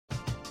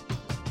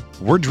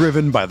We're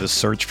driven by the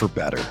search for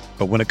better.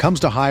 But when it comes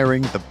to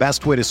hiring, the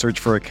best way to search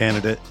for a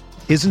candidate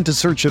isn't to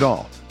search at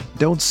all.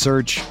 Don't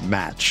search,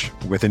 match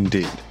with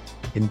Indeed.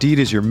 Indeed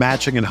is your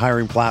matching and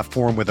hiring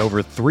platform with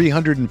over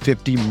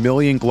 350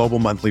 million global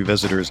monthly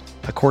visitors,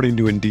 according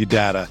to Indeed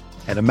data,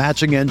 and a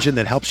matching engine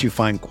that helps you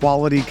find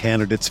quality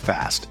candidates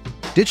fast.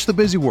 Ditch the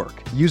busy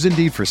work. Use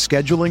Indeed for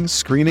scheduling,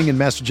 screening, and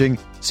messaging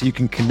so you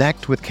can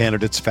connect with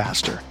candidates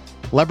faster.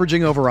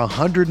 Leveraging over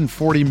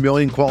 140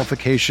 million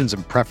qualifications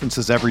and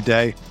preferences every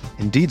day,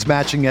 Indeed's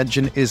matching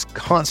engine is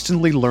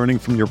constantly learning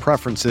from your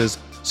preferences,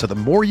 so the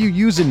more you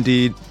use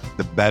Indeed,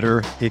 the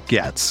better it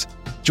gets.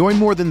 Join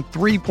more than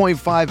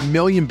 3.5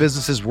 million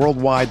businesses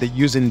worldwide that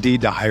use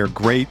Indeed to hire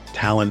great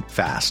talent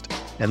fast.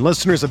 And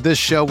listeners of this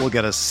show will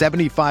get a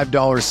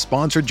 $75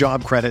 sponsored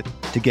job credit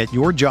to get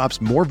your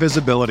jobs more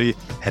visibility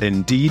at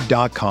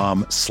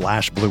Indeed.com/Blue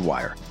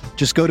Wire.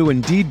 Just go to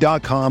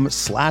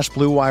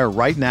Indeed.com/Blue Wire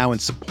right now and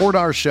support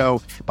our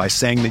show by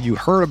saying that you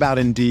heard about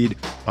Indeed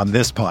on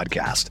this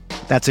podcast.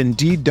 That's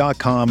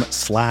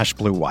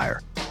Indeed.com/Blue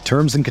Wire.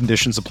 Terms and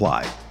conditions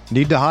apply.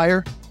 Need to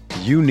hire?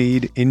 You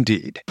need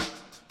Indeed.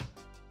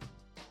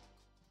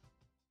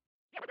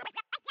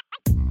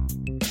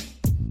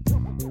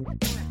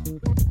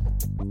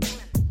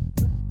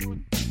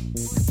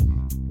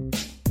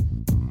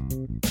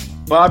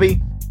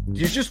 Bobby, do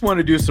you just want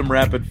to do some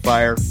rapid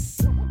fire?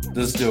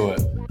 Let's do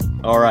it.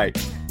 All right.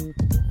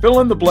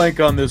 Fill in the blank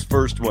on this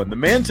first one. The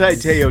Manti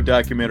Te'o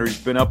documentary's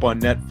been up on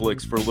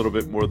Netflix for a little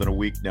bit more than a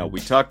week now. We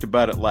talked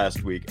about it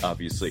last week,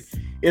 obviously.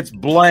 It's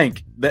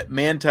blank that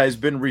Manti's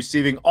been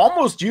receiving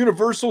almost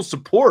universal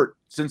support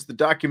since the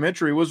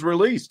documentary was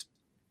released.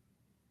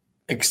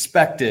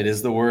 Expected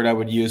is the word I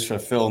would use for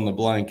fill in the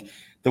blank.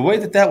 The way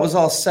that was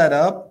all set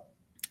up,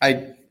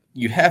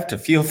 you have to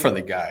feel for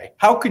the guy.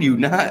 How could you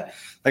not?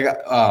 Like,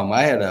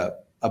 I had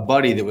a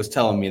buddy that was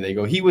telling me, they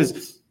go, he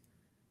was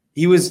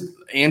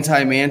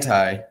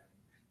anti-Manti,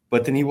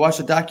 but then he watched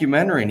a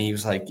documentary and he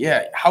was like,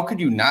 yeah, how could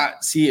you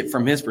not see it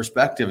from his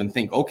perspective and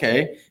think,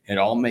 okay, it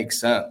all makes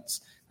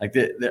sense. Like,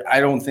 I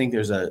don't think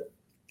there's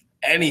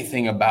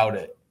anything about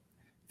it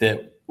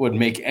that would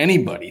make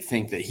anybody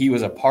think that he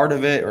was a part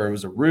of it, or it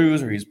was a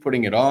ruse, or he's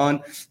putting it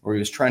on, or he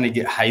was trying to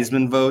get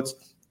Heisman votes.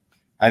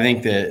 I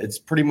think that it's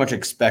pretty much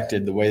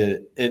expected the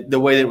way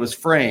that it was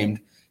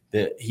framed,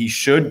 that he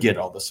should get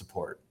all the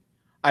support.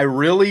 I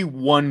really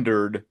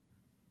wondered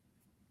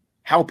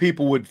how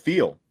people would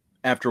feel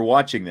after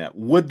watching that.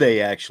 Would they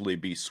actually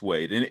be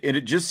swayed? And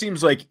it just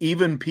seems like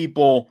even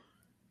people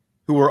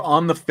who are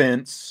on the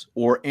fence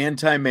or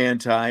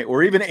anti-Manti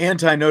or even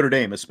anti-Notre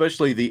Dame,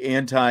 especially the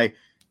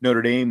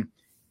anti-Notre Dame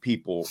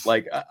people,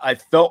 like I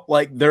felt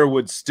like there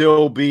would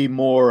still be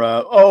more,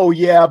 oh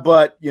yeah,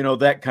 but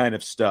that kind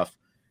of stuff.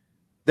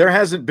 There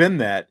hasn't been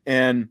that.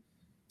 And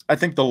I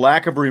think the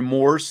lack of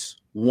remorse,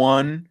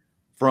 one,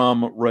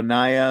 from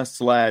Rania/Naya,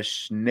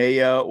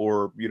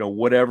 or,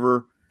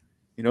 whatever,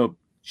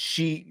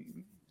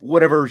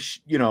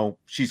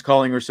 she's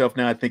calling herself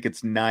now. I think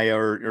it's Naya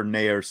or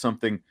Naya or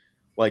something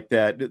like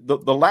that.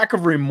 The lack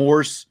of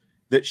remorse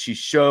that she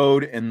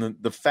showed, and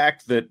the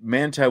fact that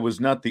Manti was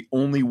not the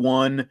only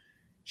one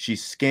she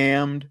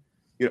scammed,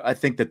 I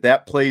think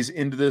that plays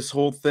into this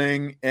whole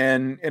thing.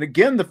 And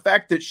again, the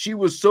fact that she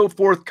was so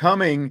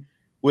forthcoming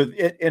with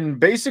it and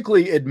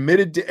basically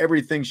admitted to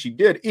everything she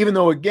did, even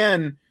though,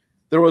 again,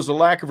 there was a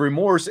lack of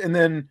remorse. And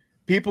then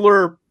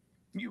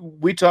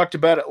we talked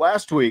about it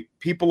last week,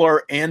 people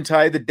are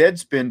anti the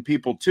Deadspin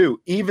people too,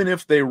 even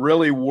if they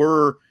really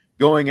were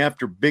going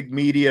after big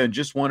media and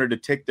just wanted to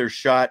take their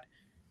shot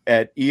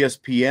at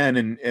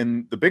ESPN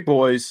and the big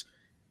boys.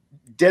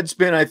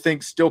 Deadspin, I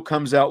think, still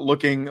comes out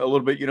looking a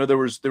little bit, there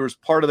was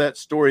part of that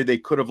story they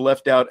could have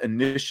left out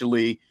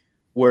initially,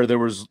 where there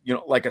was,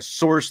 like a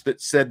source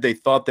that said they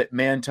thought that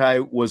Manti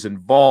was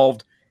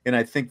involved. And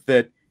I think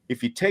that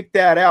if you take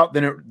that out,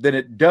 then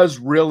it does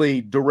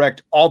really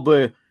direct all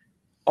the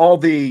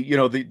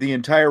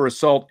entire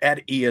assault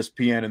at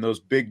ESPN and those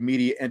big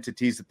media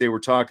entities that they were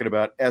talking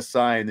about, SI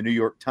and the New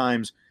York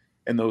Times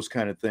and those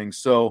kind of things.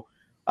 So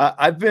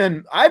I've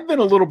been a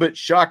little bit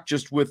shocked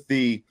just with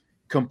the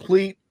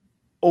complete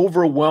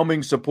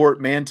overwhelming support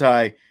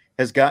Manti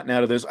has gotten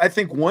out of this. I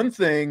think one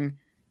thing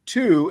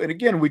too, and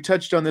again, we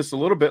touched on this a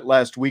little bit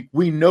last week,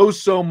 we know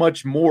so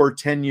much more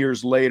 10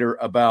 years later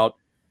about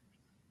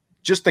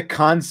just the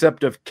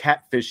concept of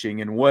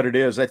catfishing and what it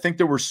is. I think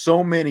there were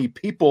so many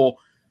people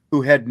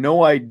who had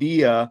no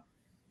idea,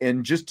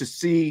 and just to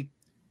see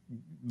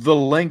the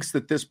lengths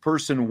that this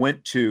person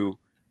went to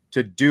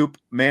dupe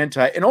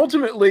Manti. And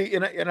ultimately,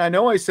 and I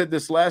know I said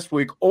this last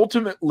week,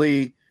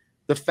 ultimately,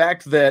 the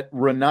fact that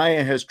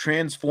Rania has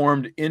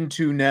transformed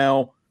into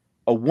now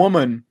a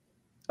woman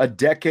a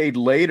decade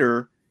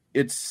later,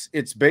 it's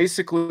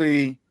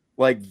basically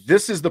like,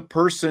 this is the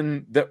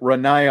person that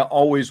Rania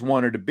always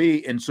wanted to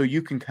be. And so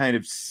you can kind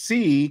of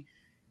see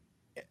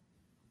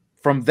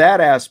from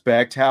that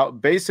aspect how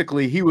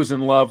basically he was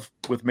in love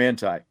with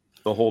Manti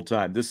the whole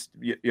time.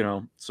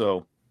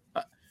 So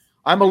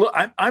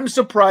I'm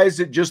surprised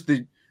at just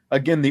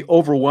again, the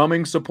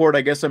overwhelming support,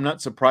 I guess I'm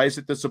not surprised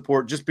at the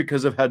support just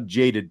because of how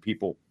jaded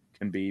people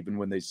can be even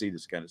when they see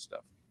this kind of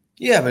stuff.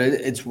 Yeah, but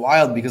it's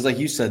wild because like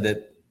you said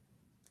that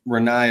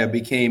Renaya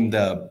became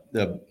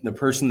the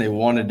person they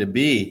wanted to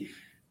be,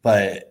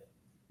 but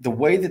the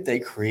way that they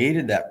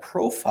created that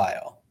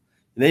profile,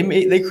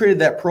 they created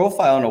that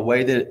profile in a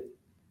way that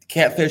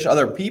catfish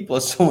other people.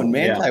 So when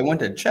Manti went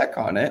to check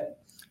on it,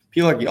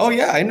 people are like, oh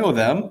yeah, I know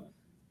them.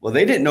 Well,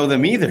 they didn't know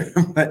them either.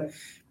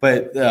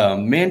 but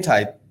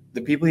Manti,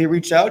 the people he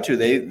reached out to,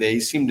 they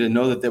seemed to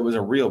know that there was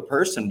a real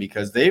person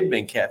because they've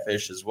been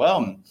catfished as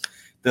well.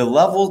 The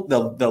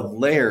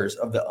layers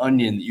of the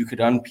onion that you could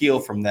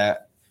unpeel from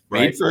that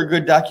made for a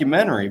good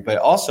documentary. But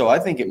also, I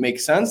think it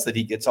makes sense that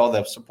he gets all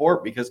the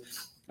support because,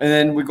 and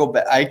then we go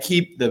back. I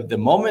keep the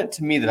moment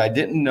to me that I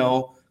didn't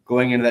know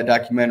going into that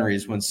documentary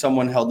is when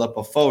someone held up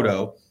a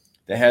photo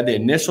that had the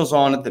initials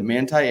on it that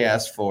Manti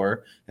asked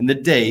for and the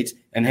date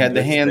and had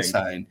the hand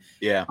sign.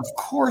 Yeah. Of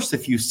course,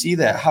 if you see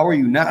that, how are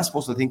you not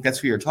supposed to think that's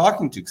who you're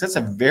talking to? Because that's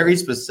a very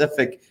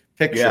specific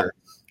picture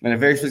and a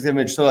very specific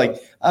image. So, like,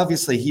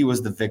 obviously he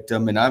was the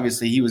victim and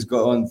obviously he was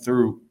going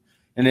through,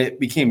 and it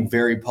became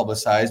very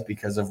publicized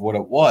because of what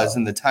it was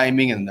and the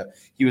timing and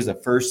he was the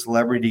first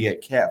celebrity to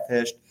get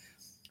catfished.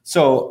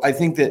 So I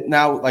think that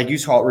now, like you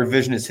call it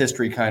revisionist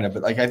history kind of,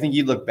 but like I think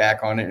you look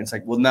back on it and it's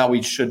like, well, now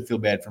we should feel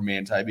bad for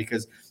Manti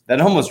because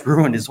that almost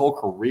ruined his whole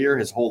career,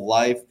 his whole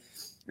life,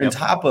 on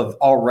top of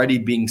already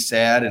being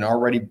sad and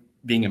already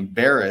being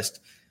embarrassed.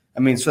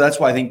 I mean, so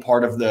that's why I think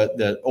part of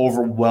the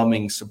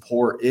overwhelming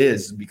support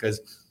is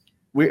because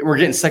we're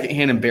getting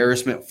secondhand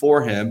embarrassment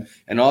for him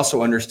and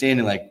also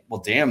understanding like,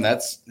 well, damn,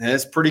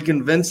 that's pretty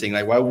convincing.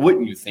 Like, why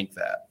wouldn't you think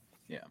that?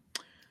 Yeah.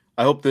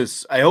 I hope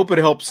it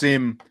helps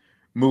him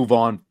move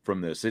on from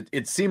this.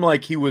 It seemed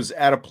like he was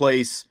at a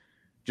place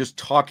just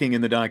talking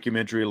in the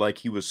documentary, like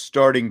he was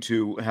starting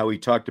to, how he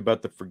talked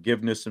about the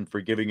forgiveness and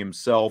forgiving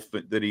himself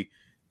that he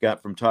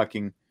got from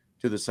talking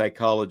to the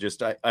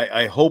psychologist.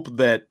 I hope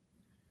that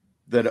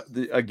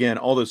again,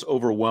 all this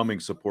overwhelming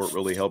support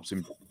really helps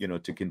him,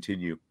 to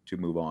continue to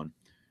move on.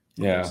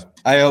 Yeah,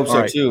 I hope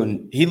so too.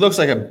 And he looks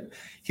like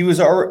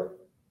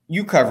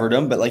you covered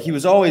him, but like he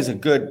was always a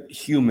good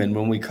human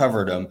when we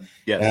covered him.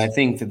 Yes. And I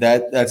think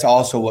that's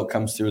also what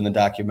comes through in the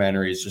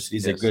documentary is just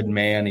he's a good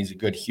man, he's a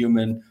good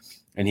human,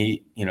 and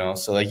he,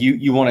 so like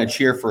you want to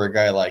cheer for a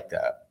guy like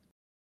that.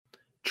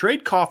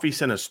 Trade Coffee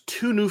sent us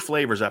 2 new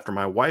flavors after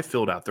my wife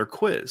filled out their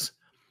quiz.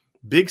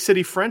 Big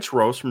City French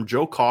Roast from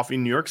Joe Coffee,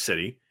 New York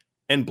City,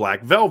 and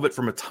Black Velvet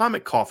from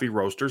Atomic Coffee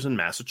Roasters in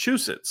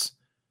Massachusetts.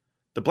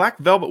 The Black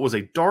Velvet was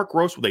a dark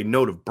roast with a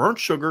note of burnt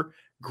sugar,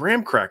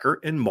 graham cracker,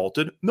 and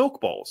malted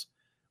milk balls.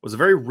 It was a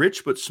very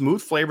rich but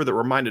smooth flavor that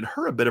reminded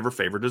her a bit of her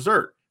favorite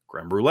dessert,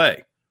 creme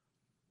brulee.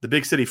 The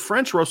Big City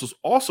French Roast was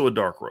also a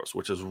dark roast,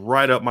 which is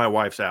right up my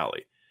wife's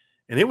alley.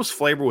 And it was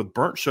flavored with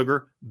burnt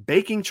sugar,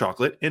 baking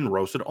chocolate, and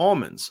roasted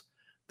almonds.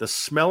 The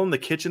smell in the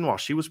kitchen while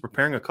she was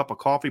preparing a cup of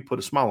coffee put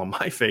a smile on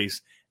my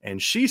face,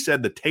 and she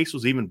said the taste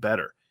was even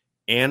better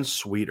and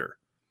sweeter.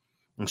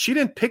 And she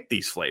didn't pick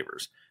these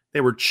flavors.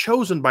 They were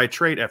chosen by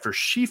Trade after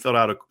she filled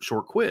out a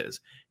short quiz.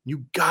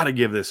 You got to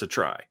give this a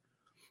try.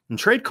 And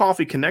Trade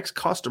Coffee connects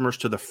customers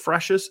to the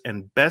freshest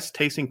and best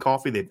tasting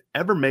coffee they've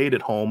ever made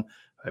at home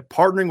by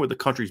partnering with the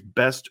country's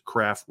best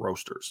craft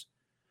roasters.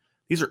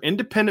 These are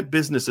independent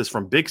businesses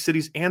from big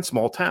cities and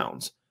small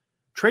towns.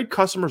 Trade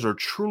customers are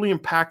truly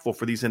impactful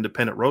for these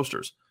independent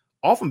roasters,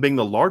 often being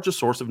the largest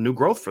source of new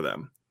growth for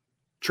them.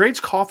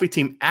 Trade's coffee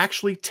team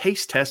actually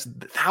taste tests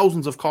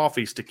thousands of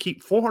coffees to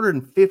keep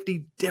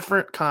 450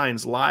 different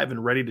kinds live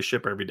and ready to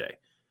ship every day.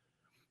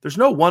 There's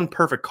no one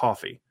perfect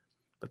coffee,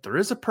 but there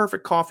is a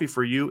perfect coffee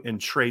for you, and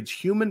Trade's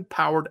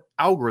human-powered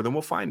algorithm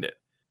will find it.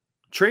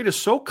 Trade is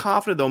so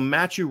confident they'll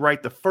match you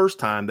right the first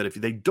time that if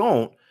they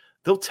don't,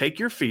 they'll take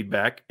your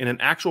feedback, and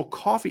an actual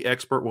coffee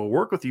expert will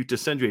work with you to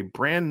send you a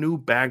brand new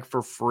bag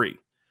for free.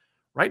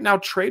 Right now,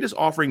 Trade is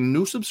offering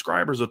new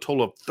subscribers a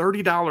total of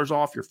 $30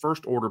 off your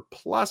first order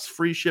plus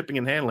free shipping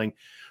and handling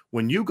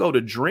when you go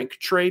to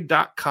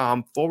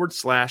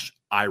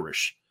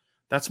drinktrade.com/Irish.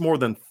 That's more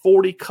than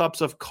 40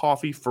 cups of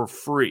coffee for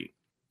free.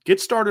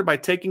 Get started by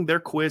taking their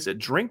quiz at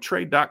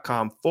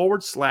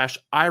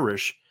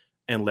drinktrade.com/Irish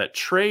and let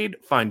Trade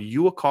find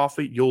you a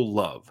coffee you'll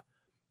love.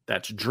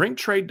 That's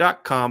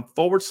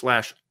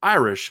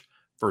drinktrade.com/Irish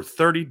for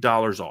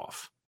 $30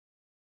 off.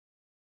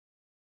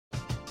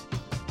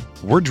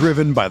 We're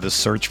driven by the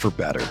search for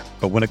better.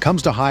 But when it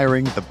comes to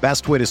hiring, the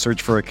best way to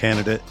search for a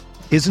candidate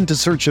isn't to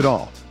search at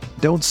all.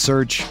 Don't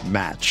search,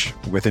 match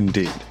with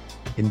Indeed.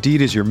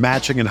 Indeed is your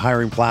matching and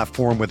hiring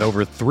platform with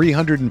over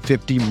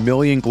 350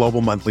 million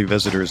global monthly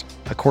visitors,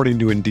 according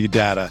to Indeed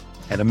data,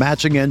 and a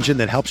matching engine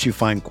that helps you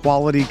find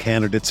quality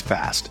candidates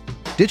fast.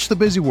 Ditch the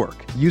busy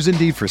work. Use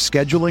Indeed for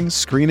scheduling,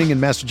 screening,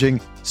 and messaging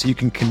so you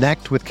can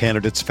connect with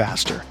candidates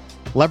faster.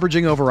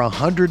 Leveraging over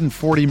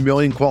 140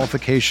 million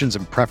qualifications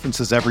and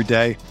preferences every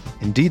day,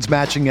 Indeed's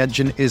matching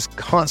engine is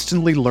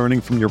constantly learning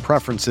from your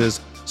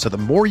preferences, so the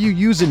more you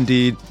use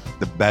Indeed,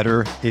 the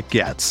better it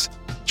gets.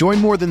 Join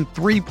more than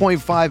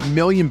 3.5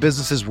 million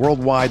businesses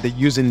worldwide that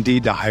use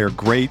Indeed to hire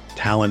great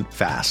talent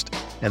fast.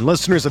 And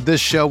listeners of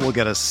this show will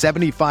get a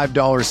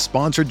 $75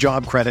 sponsored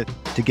job credit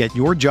to get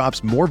your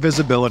jobs more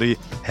visibility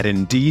at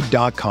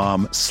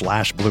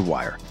Indeed.com/Blue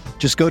Wire.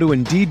 Just go to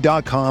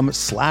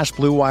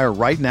Indeed.com/Blue Wire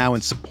right now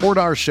and support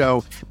our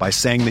show by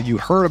saying that you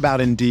heard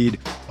about Indeed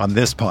on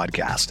this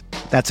podcast.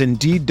 That's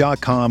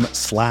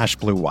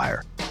Indeed.com/Blue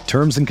Wire.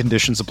 Terms and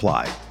conditions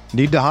apply.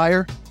 Need to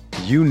hire?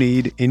 You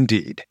need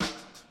Indeed.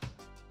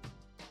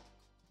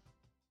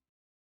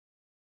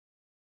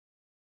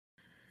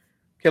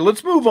 Okay,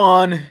 let's move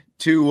on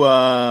to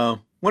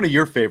one of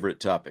your favorite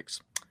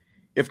topics.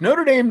 If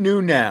Notre Dame knew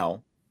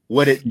now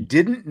what it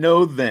didn't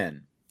know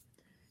then,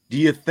 do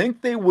you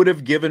think they would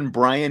have given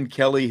Brian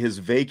Kelly his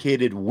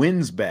vacated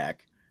wins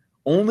back,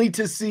 only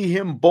to see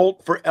him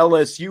bolt for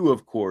LSU,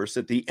 of course,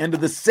 at the end of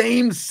the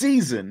same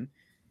season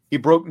he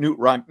broke Knute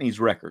Rockne's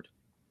record?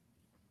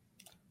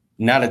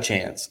 Not a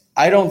chance.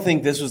 I don't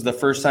think this was the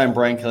first time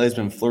Brian Kelly's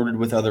been flirted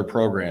with other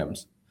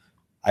programs.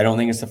 I don't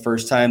think it's the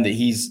first time that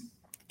he's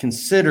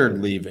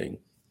considered leaving.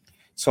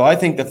 So I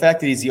think the fact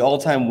that he's the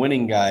all-time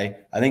winning guy,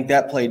 I think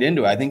that played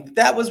into it. I think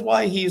that was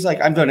why he's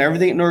like, I've done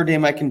everything at Notre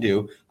Dame I can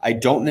do. I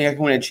don't think I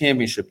can win a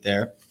championship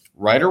there.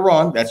 Right or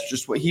wrong, that's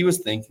just what he was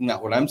thinking,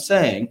 not what I'm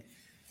saying.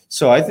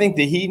 So I think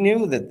that he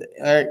knew that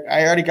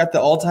I already got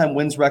the all-time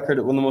wins record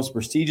at one of the most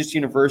prestigious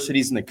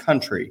universities in the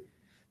country.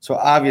 So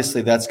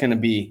obviously that's going to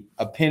be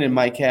a pin in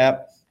my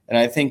cap. And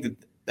I think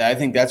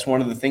that's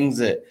one of the things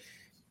that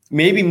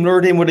maybe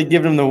Notre Dame would have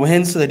given him the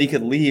win so that he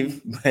could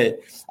leave, but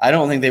I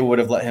don't think they would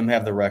have let him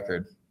have the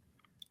record.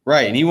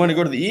 Right, and he wanted to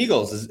go to the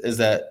Eagles, as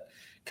that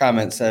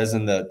comment says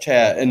in the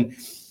chat. And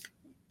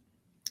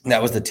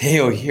that was the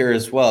Teo year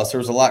as well, so there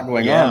was a lot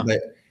going on. But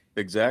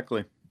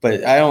exactly.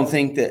 But I don't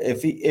think that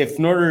if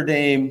Notre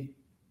Dame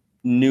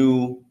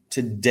knew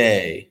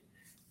today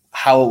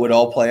how it would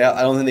all play out,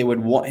 I don't think they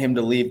would want him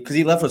to leave because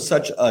he left with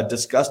such a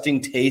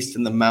disgusting taste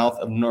in the mouth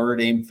of Notre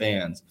Dame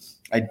fans.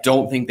 I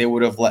don't think they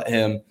would have let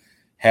him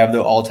have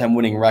the all-time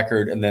winning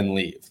record and then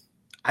leave.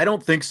 I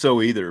don't think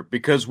so either,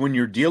 because when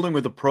you're dealing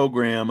with a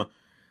program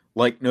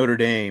like Notre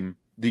Dame,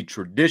 the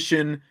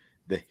tradition,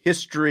 the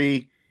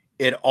history,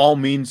 it all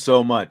means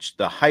so much.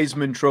 The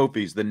Heisman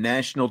trophies, the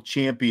national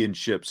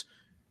championships,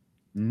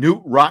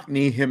 Knute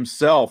Rockne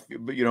himself,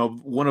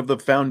 one of the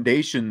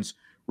foundations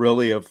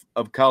really of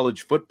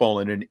college football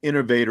and an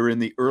innovator in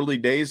the early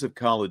days of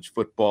college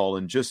football.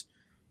 And just,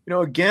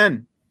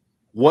 again,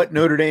 what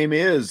Notre Dame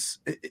is,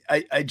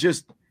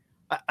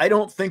 I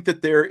don't think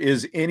that there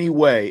is any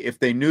way, if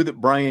they knew that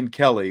Brian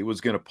Kelly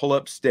was going to pull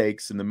up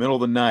stakes in the middle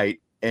of the night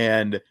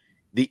and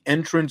the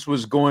entrance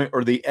was going,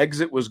 or the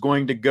exit was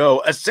going to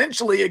go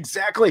essentially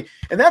exactly.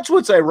 And that's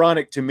what's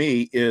ironic to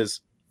me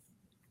is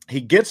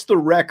he gets the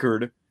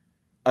record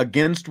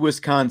against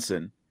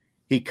Wisconsin.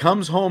 He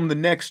comes home the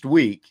next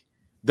week.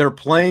 They're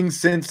playing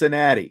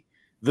Cincinnati,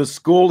 the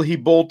school he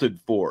bolted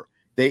for.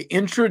 They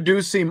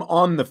introduce him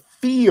on the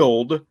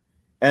field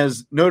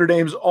as Notre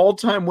Dame's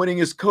all-time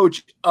winningest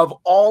coach of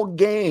all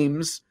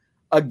games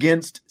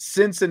against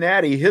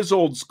Cincinnati, his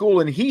old school.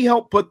 And he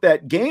helped put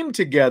that game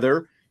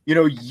together,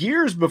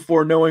 years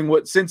before knowing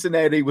what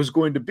Cincinnati was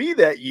going to be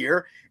that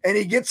year. And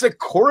he gets a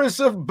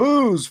chorus of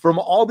boos from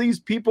all these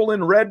people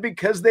in red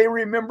because they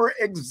remember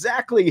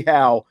exactly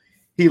how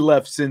he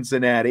left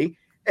Cincinnati.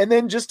 And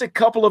then just a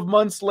couple of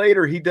months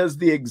later, he does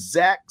the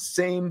exact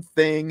same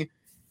thing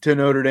to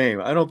Notre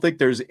Dame. I don't think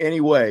there's any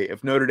way,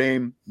 if Notre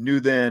Dame knew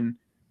then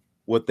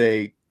what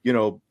they,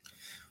 knew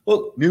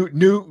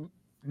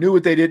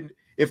what they didn't,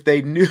 if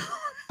they knew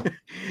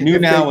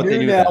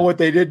what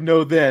they didn't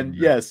know then.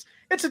 Mm-hmm. Yes.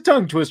 It's a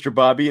tongue twister,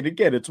 Bobby. And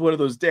again, it's one of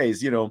those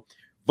days,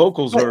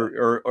 vocals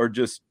are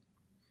just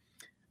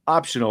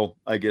optional,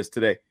 I guess,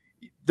 today.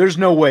 There's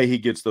no way he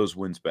gets those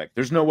wins back.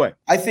 There's no way.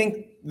 I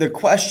think the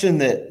question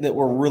that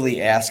we're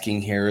really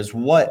asking here is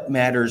what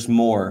matters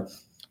more,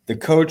 the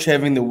coach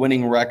having the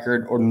winning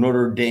record or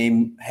Notre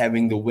Dame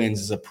having the wins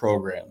as a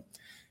program?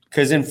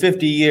 Because in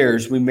 50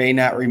 years, we may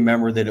not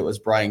remember that it was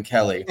Brian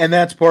Kelly. And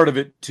that's part of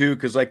it, too,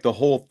 because like the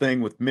whole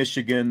thing with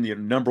Michigan,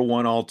 number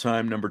one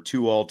all-time, number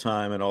two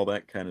all-time, and all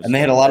that kind of stuff. And they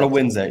had a lot of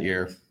wins that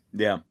year.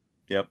 Yeah.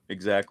 Yep,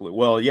 exactly.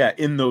 Well, yeah,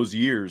 in those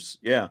years,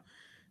 yeah.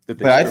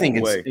 But I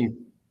think it's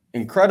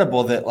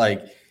incredible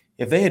that,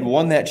 if they had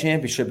won that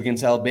championship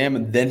against Alabama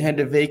and then had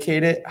to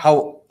vacate it,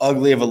 how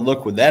ugly of a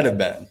look would that have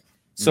been?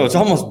 So It's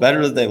almost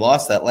better that they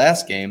lost that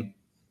last game.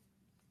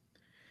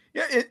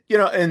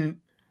 Yeah, and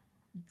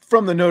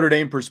from the Notre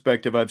Dame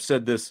perspective, I've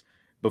said this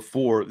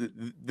before,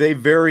 they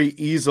very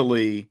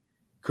easily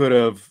could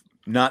have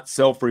not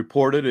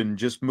self-reported and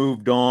just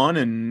moved on,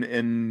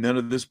 and none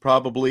of this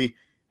probably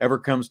ever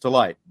comes to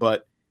light.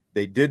 But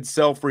they did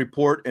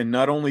self-report, and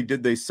not only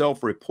did they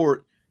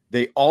self-report,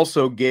 they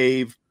also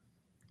gave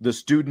the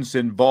students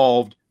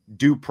involved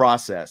due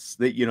process.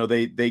 They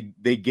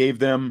gave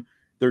them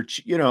their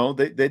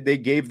they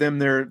gave them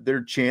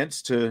their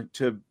chance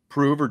to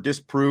prove or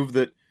disprove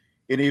that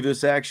any of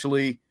this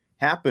actually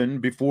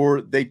happened before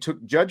they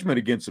took judgment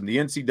against them. The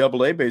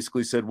NCAA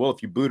basically said, well,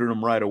 if you booted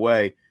them right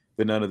away,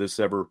 then none of this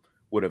ever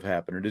would have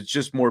happened. And it's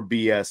just more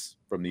BS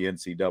from the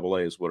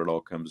NCAA is what it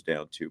all comes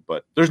down to.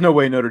 But there's no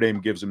way Notre Dame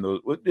gives him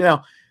those.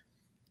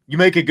 You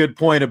make a good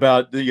point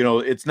about,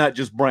 it's not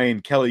just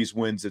Brian Kelly's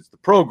wins, it's the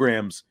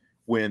program's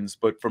wins.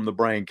 But from the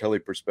Brian Kelly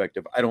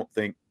perspective, I don't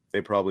think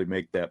they probably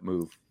make that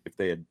move if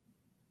they had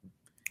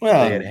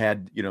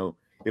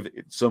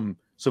if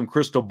some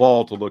crystal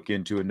ball to look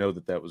into and know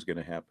that was going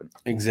to happen.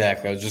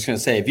 Exactly. I was just going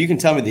to say, if you can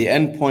tell me the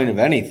end point of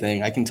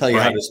anything, I can tell you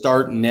how to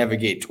start and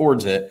navigate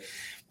towards it.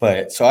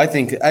 But so I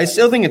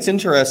still think it's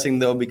interesting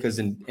though, because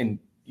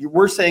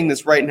we're saying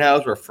this right now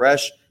as we're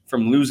fresh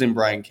from losing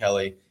Brian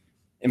Kelly.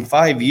 In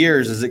 5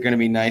 years, is it going to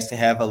be nice to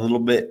have a little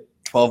bit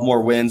 12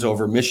 more wins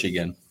over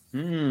Michigan?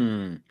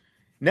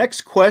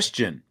 Next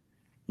question.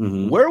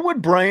 Mm-hmm. Where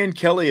would Brian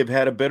Kelly have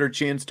had a better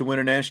chance to win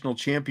a national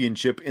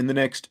championship in the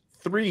next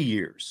 3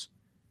 years?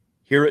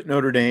 Here at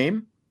Notre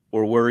Dame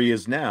or where he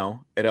is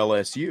now at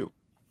LSU?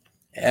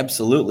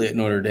 Absolutely at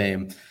Notre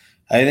Dame.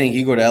 I think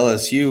you go to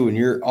LSU and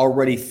you're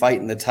already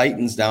fighting the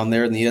Titans down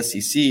there in the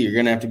SEC. You're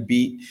going to have to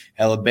beat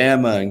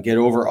Alabama and get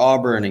over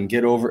Auburn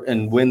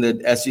and win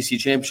the SEC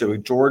championship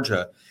with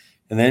Georgia,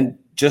 and then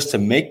just to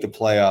make the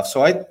playoffs.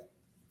 So I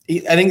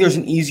think there's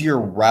an easier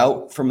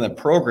route from the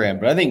program,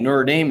 but I think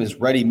Notre Dame is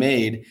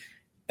ready-made,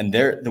 and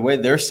the way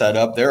they're set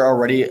up, they're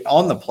already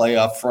on the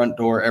playoff front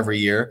door every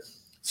year.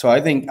 So I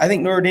think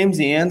Notre Dame's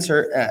the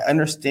answer. I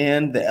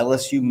understand that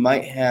LSU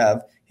might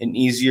have an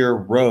easier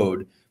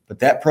road, but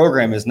that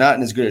program is not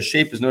in as good a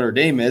shape as Notre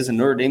Dame is, and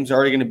Notre Dame's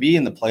already going to be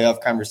in the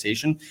playoff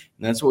conversation. And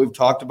that's what we've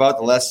talked about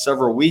the last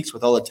several weeks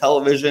with all the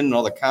television and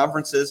all the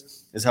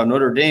conferences, is how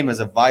Notre Dame has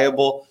a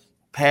viable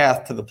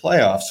path to the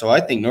playoffs. So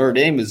I think Notre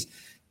Dame is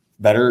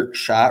better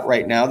shot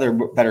right now. They're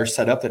better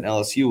set up than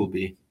LSU will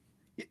be.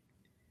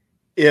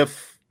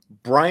 If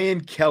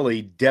Brian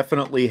Kelly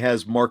definitely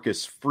has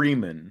Marcus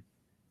Freeman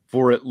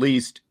for at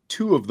least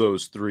 2 of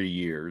those 3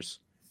 years,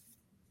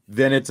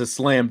 then it's a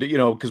slam,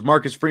 because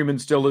Marcus Freeman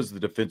still is the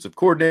defensive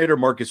coordinator.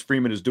 Marcus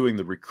Freeman is doing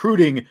the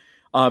recruiting,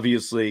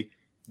 obviously.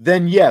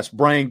 Then, yes,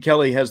 Brian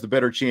Kelly has the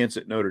better chance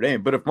at Notre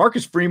Dame. But if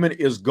Marcus Freeman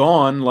is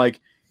gone,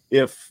 like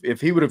if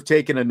he would have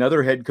taken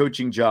another head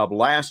coaching job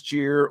last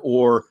year,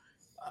 or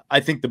I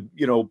think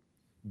the,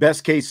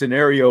 best case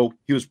scenario,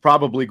 he was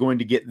probably going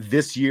to get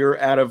this year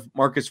out of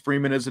Marcus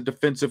Freeman as a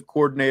defensive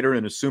coordinator,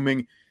 and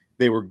assuming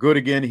they were good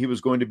again, he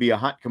was going to be a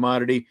hot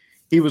commodity.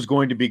 He was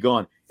going to be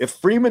gone. If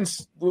Freeman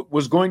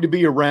was going to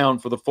be around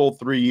for the full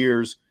 3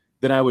 years,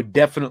 then I would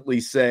definitely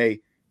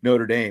say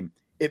Notre Dame.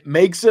 It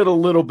makes it a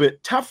little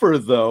bit tougher,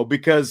 though,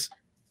 because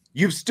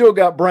you've still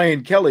got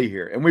Brian Kelly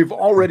here, and we've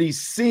already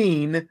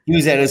seen he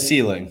was at his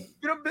ceiling.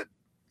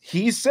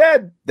 He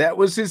said that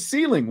was his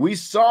ceiling. We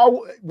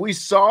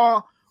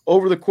saw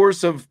over the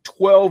course of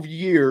 12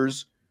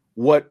 years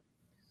what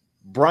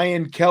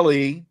Brian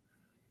Kelly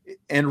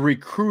and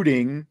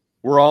recruiting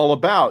were all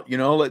about.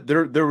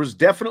 There was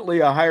definitely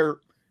a higher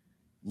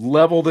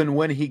level than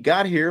when he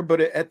got here,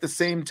 but at the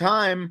same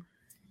time,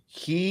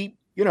 he,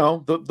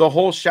 the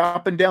whole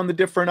shopping down the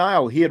different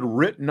aisle, he had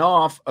written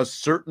off a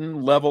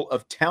certain level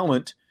of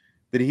talent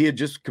that he had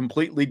just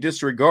completely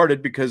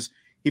disregarded because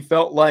he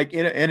felt like,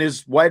 and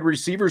his wide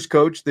receivers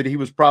coach that he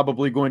was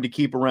probably going to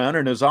keep around,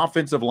 and his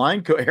offensive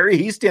line coach, Harry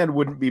Hiestand,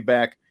 wouldn't be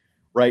back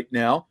right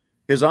now.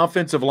 His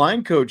offensive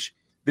line coach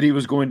that he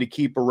was going to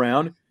keep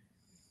around,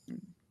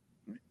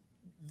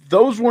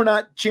 those were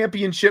not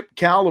championship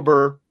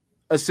caliber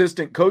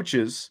assistant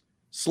coaches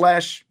 /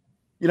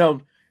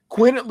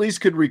 Quinn at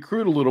least could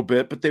recruit a little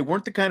bit, but they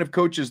weren't the kind of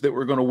coaches that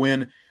were going to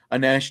win a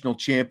national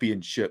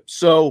championship.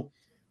 So,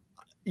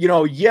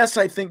 yes,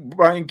 I think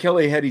Brian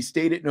Kelly, had he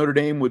stayed at Notre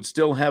Dame, would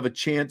still have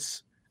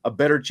a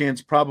better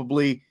chance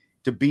probably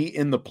to be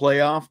in the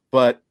playoff.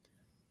 But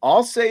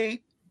I'll say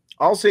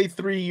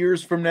 3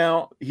 years from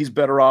now, he's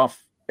better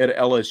off at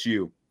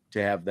LSU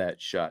to have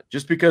that shot.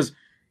 Just because,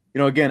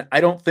 again,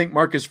 I don't think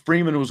Marcus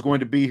Freeman was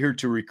going to be here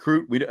to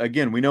recruit.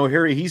 We know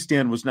Harry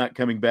Hiestand was not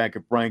coming back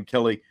if Brian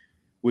Kelly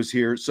was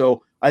here.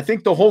 So I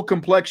think the whole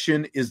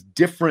complexion is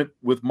different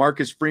with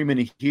Marcus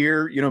Freeman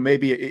here.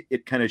 Maybe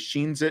it kind of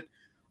sheens it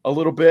a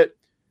little bit.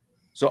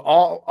 So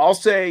I'll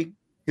say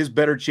his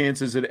better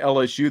chances at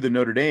LSU than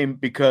Notre Dame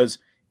because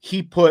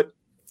he put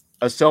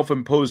a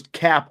self-imposed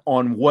cap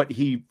on what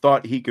he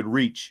thought he could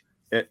reach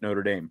at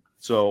Notre Dame.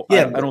 So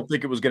I don't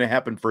think it was going to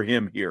happen for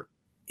him here.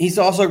 He's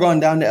also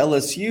gone down to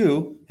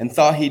LSU and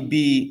thought he'd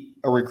be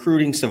a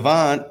recruiting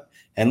savant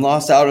and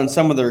lost out on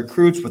some of the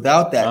recruits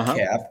without that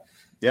cap.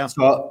 Yeah.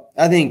 So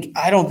I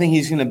don't think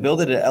he's going to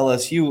build it at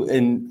LSU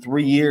in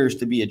 3 years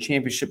to be a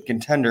championship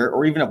contender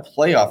or even a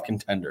playoff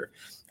contender.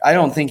 I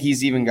don't think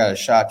he's even got a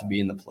shot to be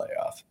in the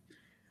playoff.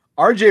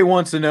 RJ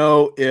wants to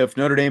know if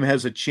Notre Dame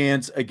has a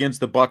chance against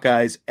the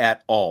Buckeyes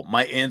at all.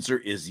 My answer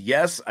is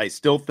yes. I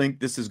still think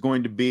this is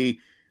going to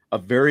be a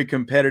very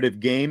competitive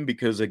game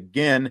because,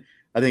 again,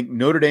 I think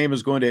Notre Dame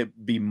is going to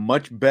be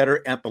much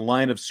better at the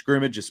line of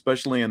scrimmage,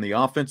 especially on the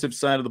offensive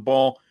side of the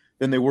ball,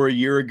 than they were a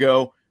year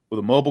ago. With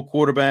a mobile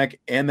quarterback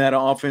and that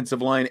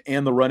offensive line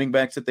and the running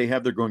backs that they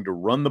have, they're going to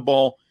run the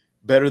ball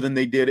better than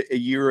they did a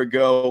year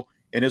ago.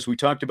 And as we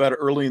talked about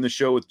early in the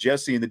show with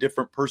Jesse and the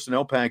different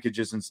personnel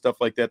packages and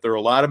stuff like that, there are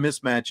a lot of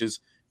mismatches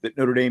that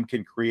Notre Dame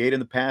can create in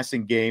the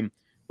passing game,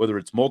 whether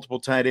it's multiple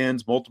tight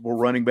ends, multiple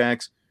running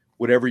backs,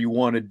 whatever you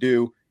want to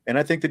do. And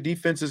I think the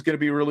defense is going to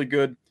be really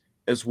good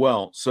as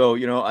well. So,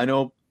 I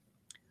know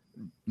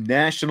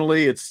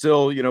nationally it's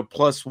still,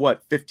 plus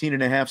 15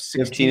 and a half,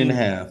 16, 15 and a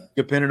half,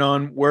 depending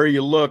on where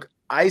you look.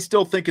 I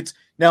still think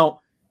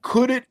now,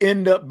 could it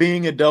end up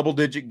being a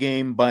double-digit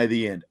game by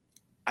the end?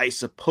 I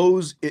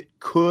suppose it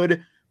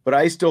could, but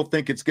I still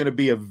think it's going to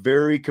be a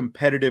very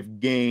competitive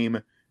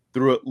game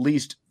through at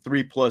least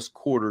 3+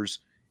 quarters,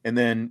 and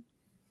then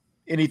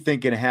anything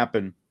can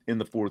happen in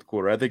the fourth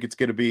quarter. I think it's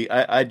going to be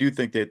I do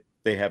think that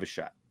they have a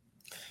shot.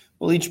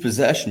 Well, each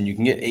possession, you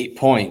can get 8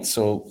 points.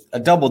 So a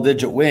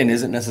double-digit win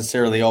isn't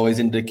necessarily always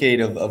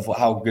indicative of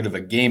how good of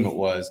a game it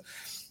was.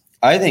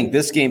 I think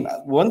this game,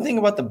 one thing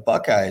about the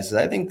Buckeyes is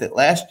I think that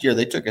last year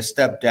they took a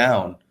step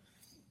down.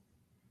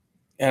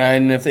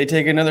 And if they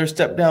take another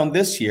step down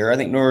this year, I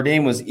think Notre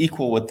Dame was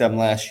equal with them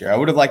last year. I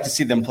would have liked to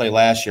see them play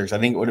last year because I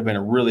think it would have been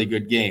a really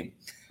good game.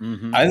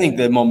 Mm-hmm. I think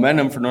the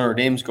momentum for Notre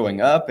Dame's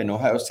going up and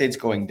Ohio State's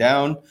going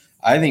down.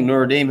 I think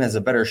Notre Dame has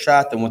a better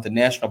shot than what the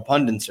national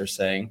pundits are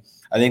saying.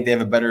 I think they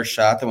have a better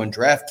shot than what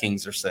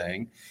DraftKings are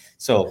saying.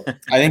 So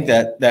I think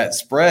that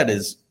spread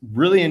is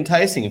really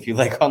enticing if you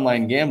like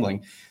online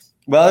gambling.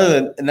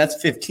 Well, and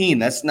that's 15.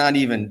 That's not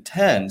even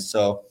 10.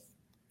 So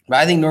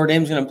I think Notre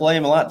Dame's going to play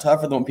them a lot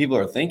tougher than what people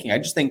are thinking. I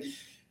just think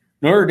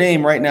Notre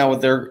Dame right now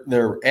with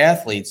their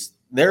athletes,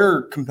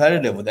 they're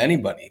competitive with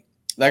anybody.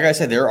 Like I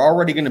said, they're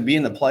already going to be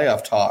in the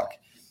playoff talk,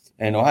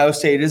 and Ohio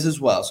State is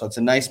as well. So it's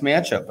a nice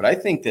matchup. But I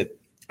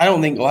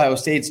don't think Ohio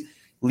State's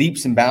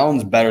leaps and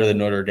bounds better than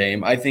Notre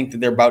Dame. I think that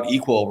they're about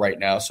equal right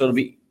now. So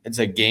it's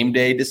a game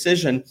day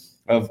decision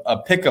of a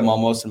pick 'em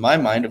almost in my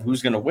mind of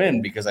who's going to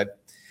win, because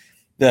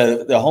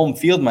the home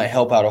field might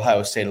help out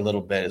Ohio State a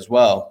little bit as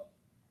well.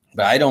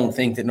 But I don't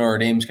think that Notre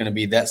Dame's going to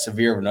be that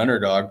severe of an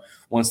underdog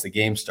once the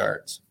game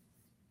starts.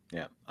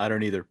 Yeah, I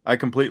don't either. I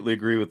completely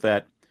agree with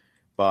that,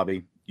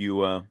 Bobby.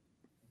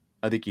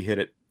 I think you hit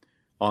it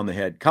on the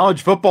head.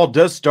 College football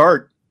does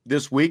start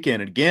this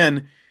weekend.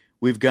 Again,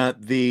 we've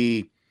got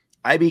the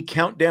IB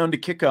Countdown to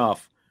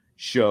Kickoff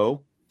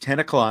show, 10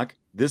 o'clock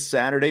this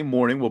Saturday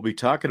morning. We'll be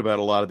talking about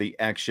a lot of the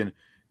action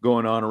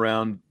going on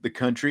around the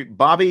country.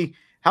 Bobby,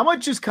 how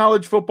much is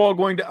college football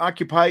going to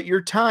occupy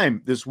your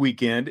time this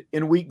weekend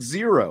in week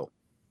 0?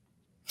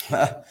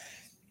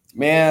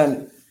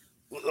 Man,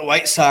 the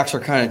White Sox are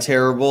kind of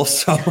terrible.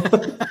 So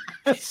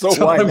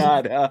why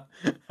not? Huh?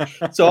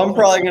 So I'm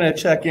probably going to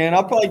check in.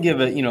 I'll probably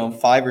give it,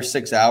 5 or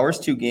 6 hours,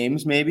 2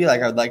 games maybe.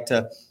 Like I'd like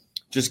to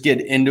just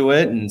get into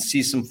it and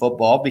see some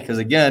football because,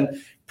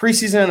 again,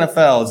 preseason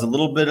NFL is a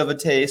little bit of a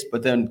taste,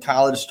 but then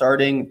college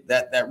starting,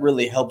 that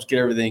really helps get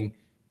everything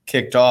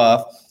kicked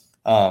off.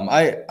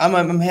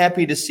 I'm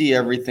happy to see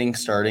everything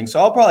starting, so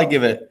I'll probably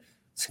give it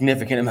a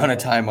significant amount of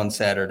time on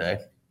Saturday.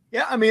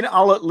 Yeah, I mean,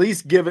 I'll at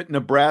least give it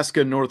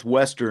Nebraska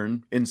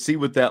Northwestern and see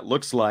what that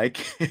looks like.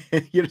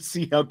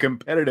 See how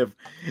competitive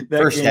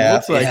that first game half,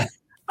 looks like.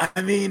 Yeah.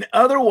 I mean,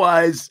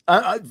 otherwise,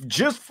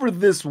 just for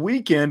this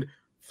weekend,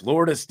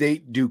 Florida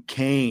State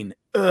Duquesne,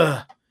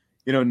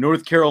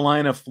 North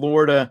Carolina,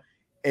 Florida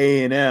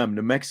A&M,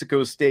 New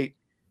Mexico State,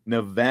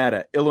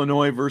 Nevada,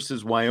 Illinois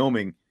versus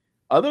Wyoming.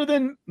 Other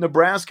than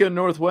Nebraska and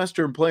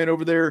Northwestern playing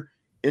over there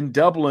in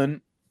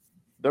Dublin,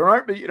 there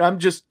aren't.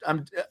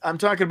 I'm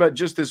talking about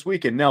just this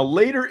weekend. Now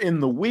later in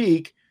the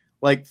week,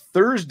 like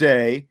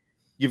Thursday,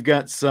 you've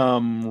got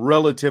some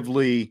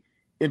relatively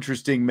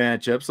interesting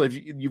matchups. Like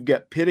you've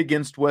got Pitt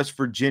against West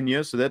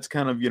Virginia, so that's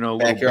kind of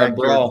backyard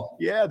brawl.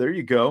 Yeah, there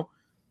you go,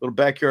 little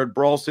backyard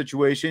brawl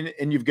situation.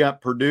 And you've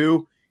got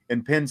Purdue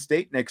and Penn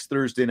State next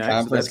Thursday night,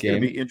 Conference so that's going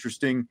to game. be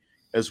interesting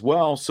as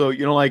well. So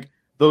like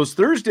those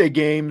Thursday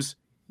games.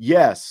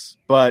 Yes,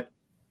 but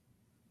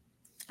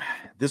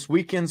this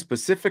weekend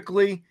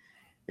specifically,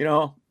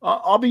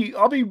 I'll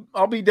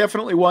be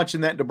definitely watching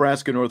that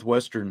Nebraska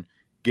Northwestern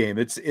game.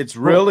 It's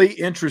really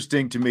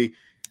interesting to me.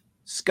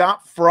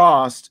 Scott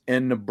Frost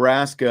and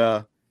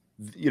Nebraska,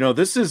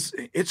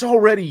 it's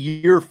already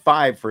year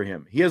 5 for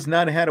him. He has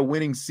not had a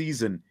winning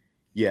season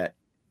yet.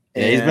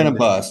 Yeah, he's been a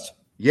bust.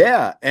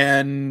 Yeah,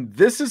 and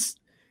this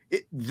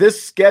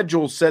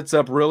schedule sets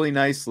up really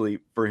nicely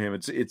for him.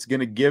 It's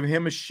going to give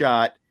him a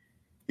shot.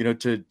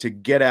 To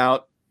get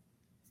out,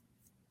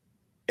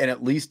 and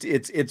at least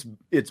it's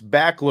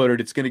backloaded.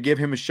 It's going to give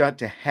him a shot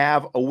to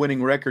have a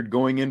winning record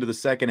going into the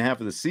second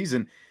half of the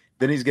season.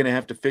 Then he's going to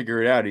have to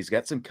figure it out. He's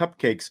got some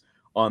cupcakes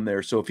on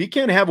there. So if he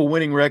can't have a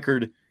winning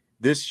record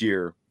this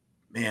year,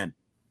 man,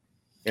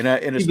 and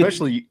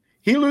especially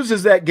he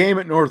loses that game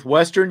at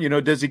Northwestern,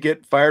 does he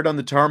get fired on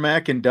the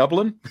tarmac in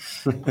Dublin?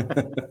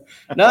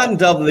 Not in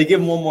Dublin. They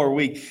give him one more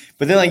week.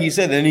 But then, like you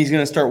said, then he's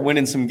going to start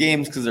winning some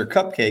games because they're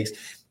cupcakes.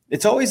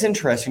 It's always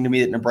interesting to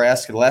me that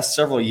Nebraska, the last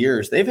several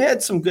years, they've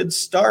had some good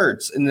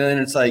starts. And then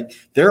it's like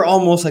they're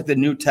almost like the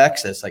new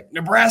Texas, like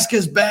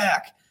Nebraska's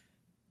back.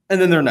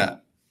 And then they're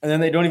not. And then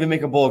they don't even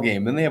make a bowl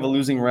game. Then they have a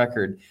losing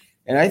record.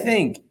 And I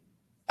think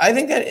I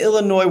think that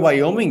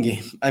Illinois-Wyoming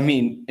game, I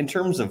mean, in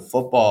terms of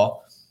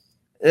football,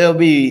 it'll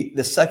be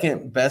the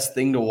second best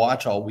thing to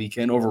watch all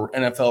weekend over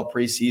NFL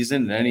preseason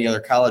and any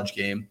other college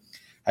game.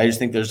 I just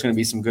think there's going to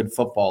be some good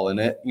football in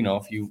it. You know,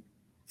 if you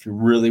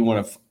really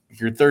want to,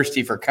 if you're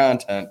thirsty for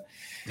content.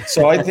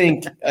 So I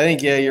think,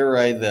 yeah, you're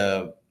right.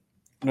 The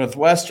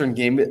Northwestern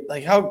game,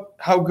 like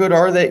how good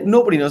are they?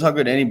 Nobody knows how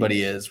good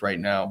anybody is right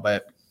now,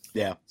 but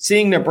yeah,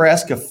 seeing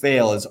Nebraska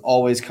fail is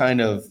always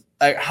kind of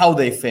like how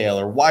they fail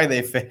or why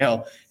they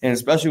fail. And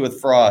especially with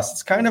Frost,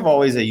 it's kind of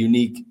always a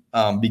unique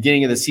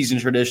beginning of the season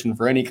tradition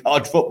for any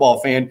college football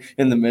fan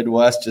in the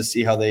Midwest to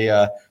see how they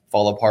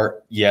fall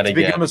apart yet again.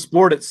 It's become a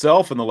sport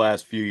itself in the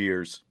last few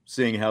years,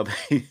 seeing how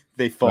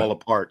they fall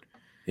apart.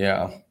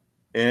 Yeah.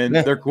 And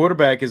their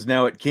quarterback is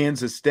now at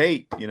Kansas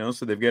State,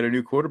 so they've got a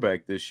new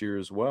quarterback this year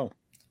as well.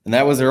 And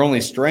that was their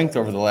only strength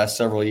over the last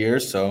several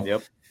years. So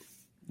yep.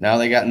 Now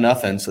they got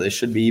nothing, so they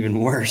should be even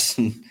worse.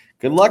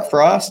 Good luck,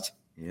 Frost.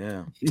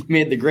 Yeah. You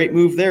made the great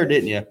move there,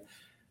 didn't you?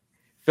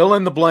 Fill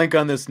in the blank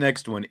on this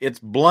next one. It's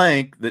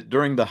blank that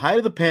during the height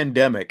of the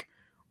pandemic,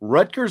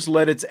 Rutgers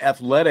let its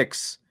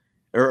athletes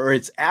use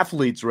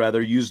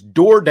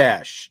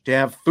DoorDash to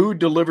have food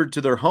delivered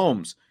to their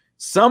homes.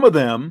 Some of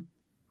them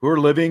who are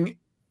living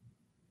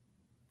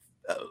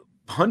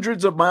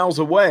hundreds of miles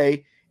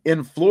away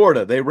in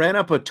Florida. They ran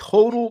up a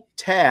total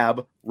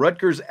tab,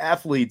 Rutgers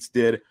athletes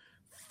did,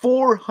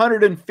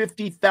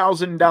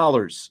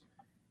 $450,000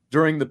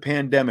 during the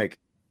pandemic.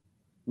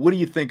 What do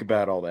you think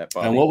about all that,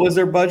 Bobby? And what was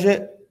their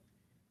budget?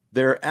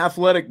 Their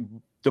athletic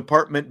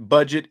department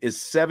budget is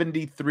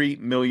 $73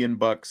 million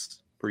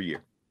per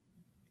year.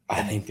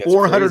 I think that's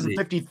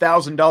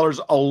 $450,000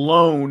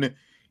 alone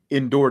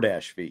in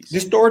DoorDash fees.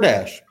 Just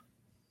DoorDash.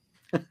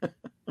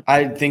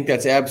 I think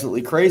that's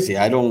absolutely crazy.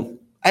 I don't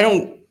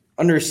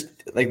understand.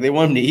 Like, they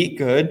want them to eat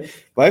good,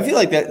 but I feel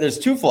like that there's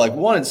twofold. Like,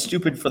 one, it's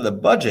stupid for the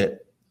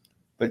budget,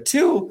 but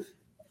two,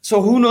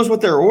 so who knows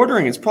what they're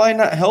ordering? It's probably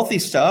not healthy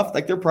stuff.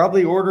 Like, they're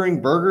probably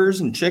ordering burgers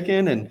and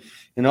chicken and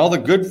all the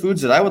good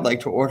foods that I would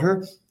like to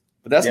order,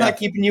 but that's not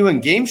keeping you in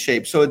game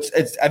shape. So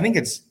it's I think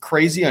it's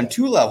crazy on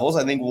two levels.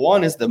 I think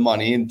one is the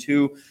money, and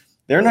two,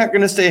 they're not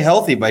going to stay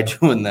healthy by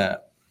doing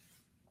that.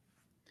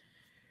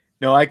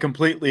 No, I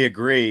completely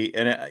agree.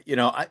 And,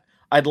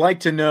 I'd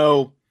like to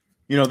know,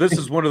 this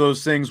is one of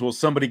those things, well,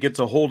 somebody gets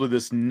a hold of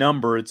this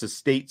number. It's a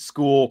state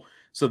school,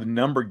 so the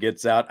number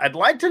gets out. I'd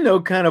like to know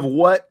kind of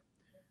what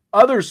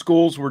other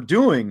schools were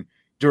doing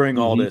during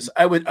all this.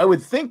 I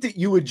would think that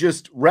you would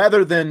just,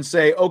 rather than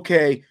say,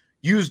 okay,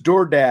 use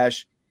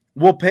DoorDash,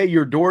 we'll pay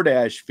your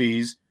DoorDash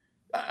fees.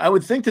 I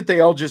would think that they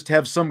all just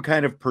have some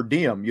kind of per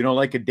diem,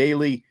 like a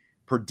daily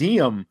per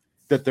diem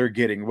that they're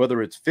getting,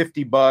 whether it's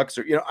 $50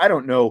 or, I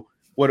don't know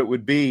what it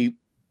would be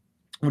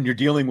when you're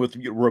dealing with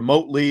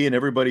remotely and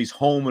everybody's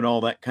home and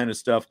all that kind of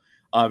stuff,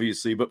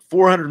 obviously. But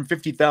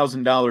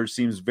 $450,000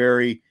 seems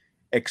very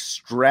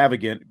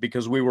extravagant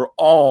because we were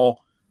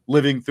all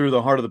living through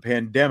the heart of the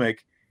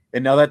pandemic.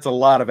 And now that's a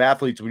lot of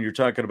athletes when you're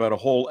talking about a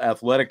whole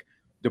athletic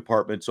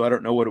department. So I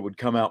don't know what it would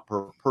come out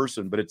per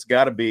person, but it's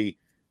got to be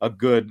a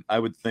good, I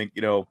would think,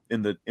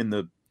 in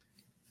the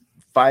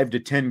 $5 to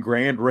 $10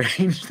 grand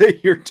range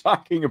that you're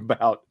talking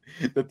about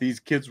that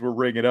these kids were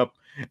ringing up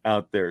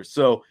out there.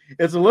 So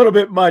it's a little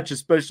bit much,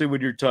 especially when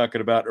you're talking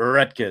about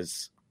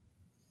Rutgers.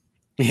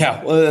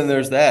 Yeah, well, then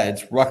there's that.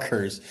 It's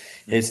Rutgers.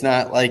 It's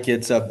not like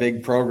it's a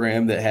big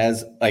program that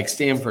has like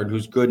Stanford,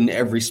 who's good in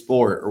every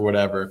sport or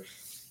whatever.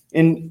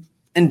 In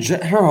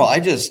general, I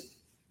just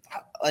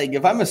like,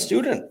 if I'm a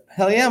student,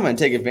 hell yeah, I'm going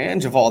to take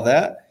advantage of all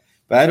that.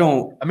 But I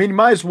don't. I mean, you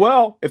might as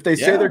well. If they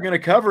say they're going to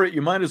cover it,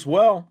 you might as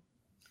well.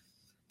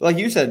 Like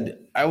you said,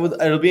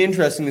 it'll be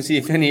interesting to see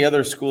if any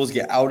other schools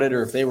get outed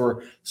or if they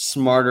were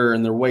smarter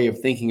in their way of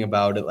thinking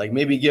about it. Like,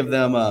 maybe give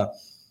them a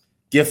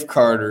gift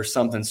card or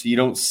something so you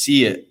don't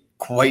see it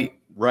quite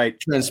right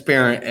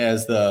transparent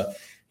as the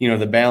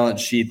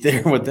balance sheet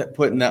there with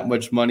putting that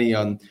much money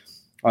on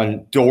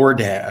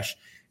DoorDash.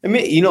 And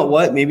you know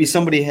what? Maybe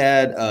somebody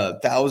had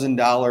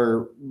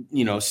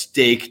 $1,000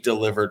 steak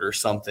delivered or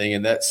something,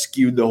 and that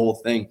skewed the whole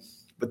thing.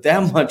 But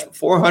that much,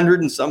 $400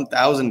 and some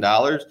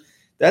 $1,000.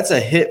 That's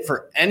a hit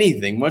for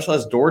anything, much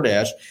less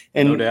DoorDash.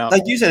 And no doubt.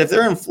 Like you said, if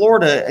they're in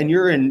Florida and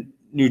you're in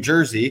New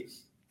Jersey,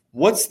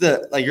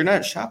 you're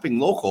not shopping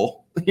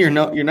local. You're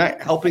not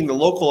helping the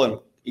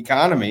local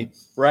economy.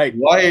 Right.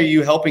 Why are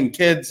you helping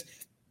kids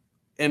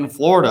in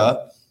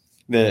Florida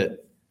that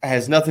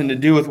has nothing to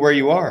do with where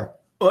you are?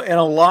 Well, and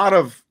a lot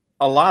of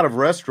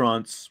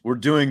restaurants were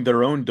doing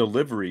their own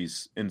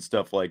deliveries and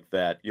stuff like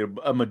that.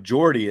 A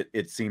majority,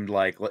 it seemed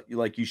like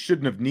you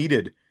shouldn't have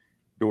needed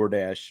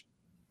DoorDash.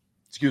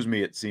 Excuse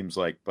me, it seems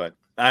like, but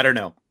I don't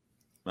know.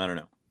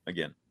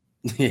 Again,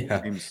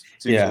 yeah, seems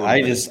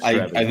I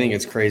think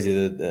it's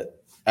crazy that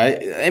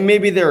and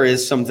maybe there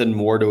is something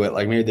more to it.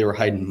 Like, maybe they were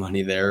hiding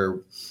money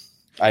there.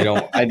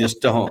 I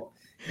just don't.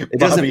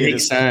 It doesn't make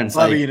sense.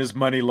 Bobby and his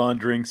money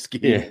laundering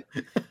scheme. Yeah.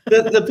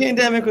 The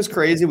pandemic was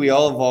crazy. We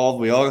all evolved.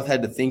 We all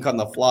had to think on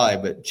the fly.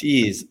 But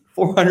geez,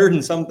 $400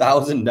 and some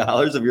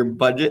 $1,000 of your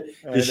budget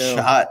just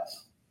shot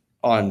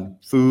on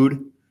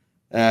food.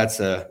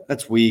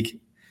 That's weak,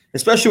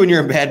 especially when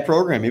you're a bad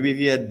program. Maybe if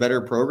you had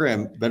better facilities,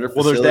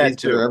 there's that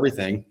too. better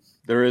everything.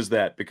 There is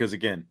that because,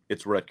 again,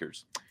 it's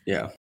Rutgers.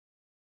 Yeah.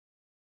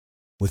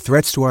 With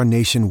threats to our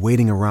nation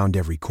waiting around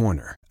every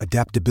corner,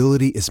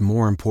 adaptability is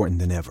more important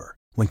than ever.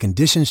 When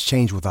conditions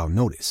change without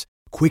notice,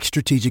 quick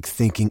strategic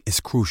thinking is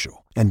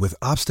crucial. And with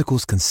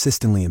obstacles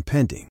consistently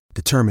impending,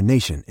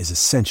 determination is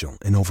essential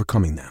in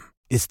overcoming them.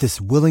 It's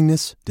this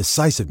willingness,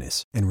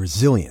 decisiveness, and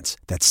resilience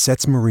that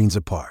sets Marines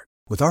apart.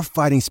 With our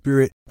fighting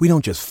spirit, we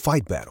don't just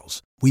fight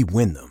battles, we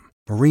win them.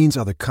 Marines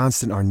are the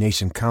constant our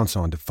nation counts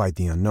on to fight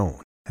the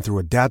unknown. And through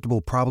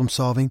adaptable problem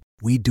solving,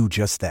 we do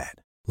just that.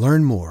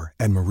 Learn more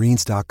at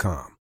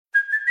marines.com.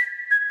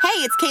 Hey,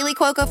 it's Kaylee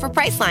Cuoco for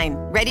Priceline.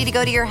 Ready to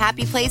go to your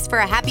happy place for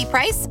a happy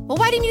price? Well,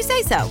 why didn't you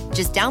say so?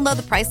 Just download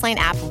the Priceline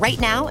app right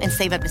now and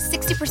save up to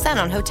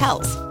 60% on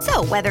hotels.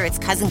 So whether it's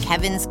Cousin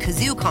Kevin's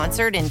Kazoo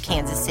Concert in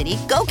Kansas City,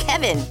 go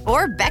Kevin,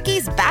 or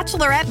Becky's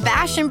Bachelorette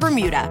Bash in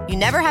Bermuda, you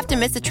never have to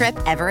miss a trip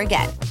ever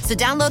again. So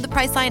download the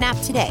Priceline app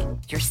today.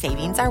 Your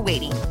savings are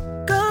waiting.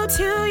 Go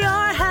to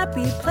your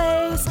happy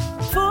place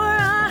for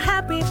a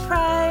happy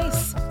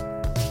price.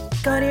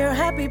 Go to your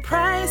happy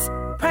price,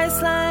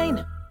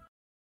 Priceline.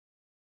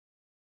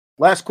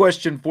 Last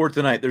question for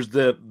tonight. There's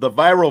the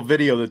viral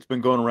video that's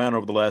been going around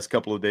over the last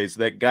couple of days.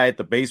 That guy at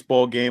the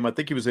baseball game, I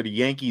think he was at a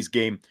Yankees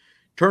game,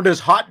 turned his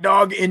hot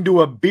dog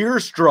into a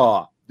beer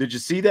straw. Did you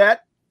see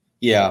that?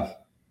 Yeah.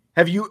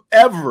 Have you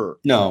ever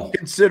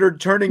considered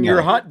turning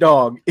your hot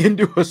dog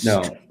into a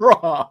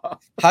straw?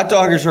 Hot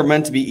doggers are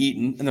meant to be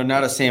eaten, and they're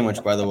not a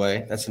sandwich, by the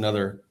way. That's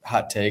another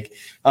hot take.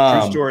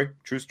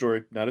 True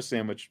story. Not a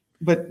sandwich.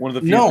 But one of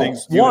the few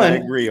things you and I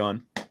agree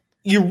on.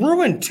 You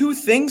ruined two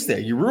things there.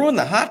 You ruined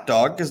the hot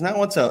dog because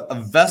now it's a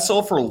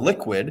vessel for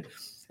liquid.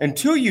 And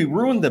two, you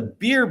ruined the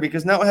beer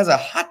because now it has a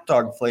hot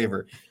dog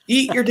flavor.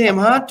 Eat your damn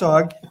hot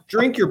dog,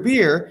 drink your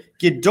beer.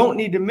 You don't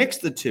need to mix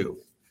the two.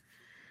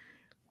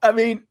 I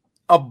mean,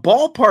 a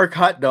ballpark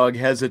hot dog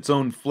has its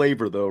own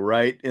flavor, though,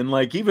 right? And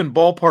like even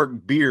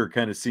ballpark beer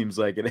kind of seems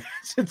like it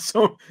has its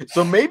own.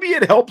 So maybe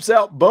it helps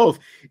out both.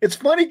 It's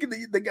funny.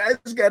 The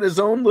guy's got his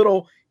own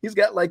little, he's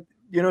got like,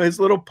 his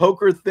little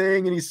poker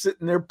thing, and he's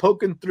sitting there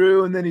poking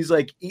through, and then he's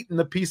like eating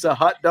the piece of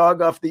hot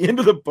dog off the end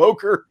of the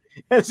poker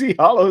as he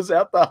hollows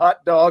out the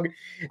hot dog.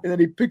 And then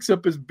he picks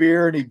up his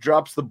beer and he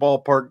drops the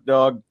ballpark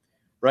dog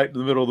right in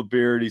the middle of the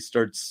beer, and he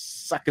starts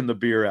sucking the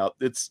beer out.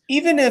 It's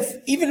even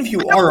if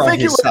you are on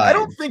his side.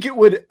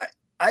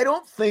 I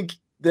don't think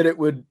that it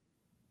would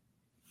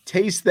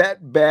taste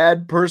that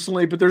bad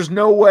personally, but there's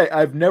no way.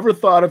 I've never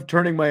thought of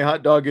turning my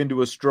hot dog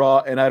into a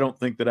straw, and I don't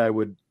think that I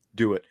would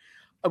do it.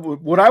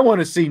 What I want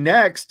to see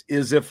next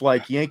is if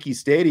like Yankee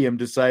Stadium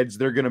decides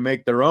they're going to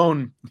make their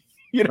own,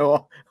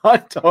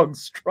 hot dog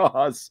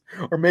straws,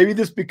 or maybe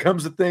this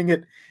becomes a thing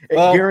at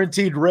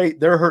guaranteed rate.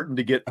 They're hurting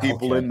to get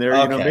people in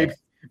there. Maybe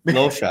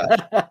low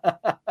shot.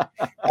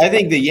 I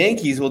think the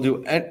Yankees will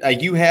do.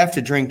 You have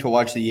to drink to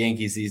watch the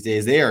Yankees these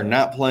days. They are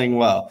not playing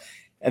well.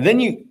 And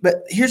then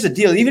but here's the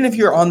deal. Even if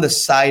you're on the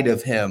side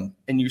of him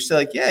and you say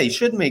like, yeah, you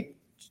should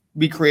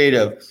be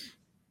creative.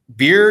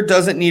 Beer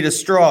doesn't need a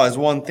straw is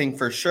one thing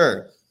for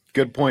sure.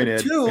 Good point,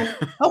 Ed. Two,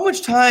 how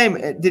much time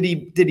did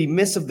he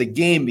miss of the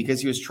game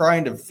because he was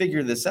trying to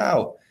figure this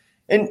out?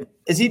 And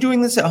is he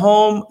doing this at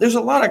home? There's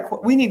a lot of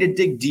we need to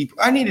dig deep.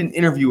 I need an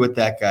interview with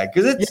that guy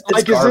because it's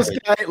is this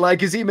guy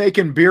is he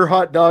making beer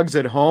hot dogs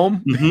at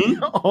home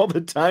all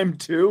the time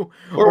too?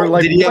 Or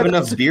like did he have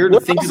enough beer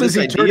to think of this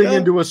idea? Is he turning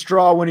into a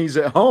straw when he's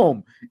at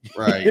home?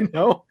 Right.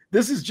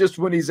 This is just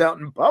when he's out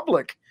in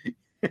public.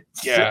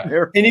 Yeah.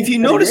 And if you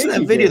notice in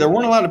that video, there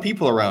weren't a lot of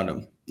people around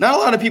him. Not a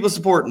lot of people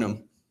supporting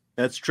him.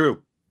 That's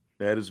true.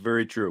 That is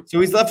very true. So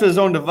he's left to his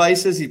own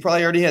devices. He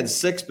probably already had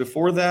 6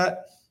 before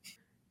that.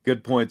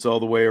 Good points all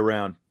the way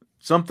around.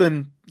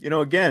 Something,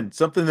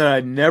 something that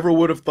I never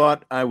would have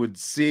thought I would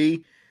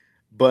see.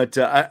 But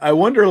I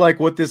wonder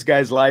what this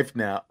guy's life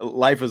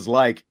is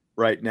like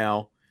right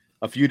now,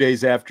 a few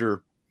days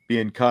after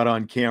being caught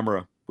on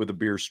camera with a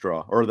beer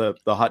straw or the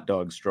hot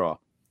dog straw.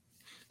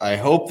 I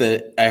hope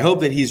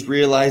that he's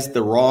realized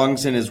the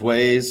wrongs in his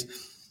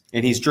ways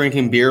and he's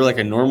drinking beer like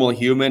a normal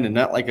human and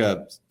not like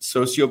a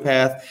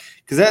sociopath.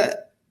 Because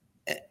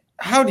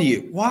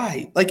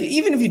why? Like,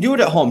 even if you do it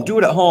at home, do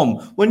it at home.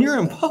 When you're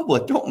in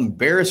public, don't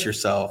embarrass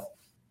yourself.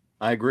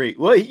 I agree.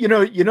 Well, you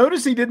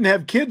notice he didn't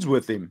have kids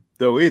with him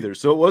though either.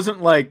 So it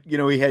wasn't like,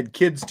 he had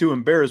kids to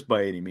embarrass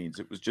by any means.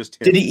 It was just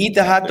him. Did he eat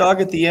the hot dog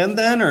at the end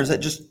then, or is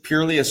that just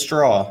purely a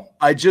straw?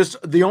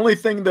 The only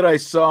thing that I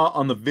saw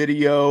on the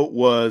video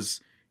was,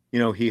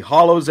 he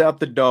hollows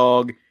out the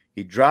dog,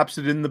 he drops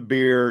it in the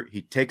beer,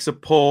 he takes a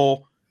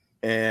pull,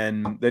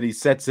 and then he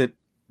sets it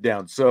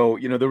down. So,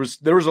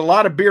 there was a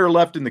lot of beer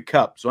left in the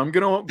cup. So I'm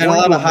going to a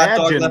lot of hot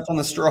dog left on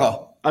the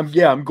straw.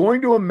 I'm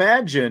going to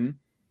imagine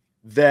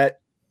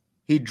that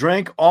he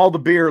drank all the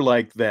beer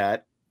like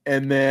that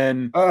and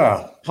then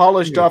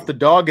polished off the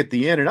dog at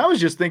the end. And I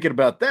was just thinking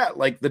about that.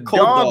 Like the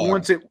dog.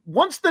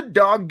 Once the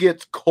dog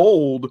gets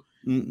cold,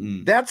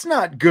 that's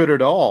not good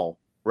at all.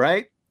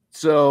 Right.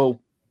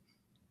 So,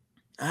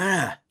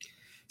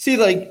 See,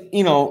 like,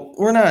 you know,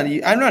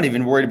 I'm not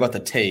even worried about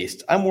the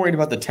taste. I'm worried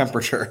about the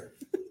temperature.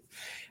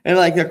 And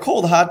like a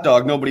cold hot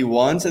dog, nobody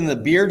wants. And the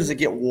beer, does it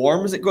get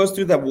warm as it goes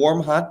through that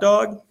warm hot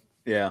dog?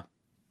 Yeah.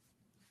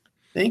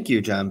 Thank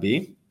you, John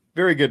B.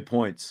 Very good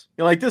points.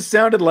 You know, like this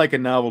sounded like a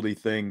novelty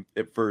thing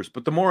at first,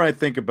 but the more I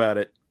think about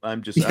it, I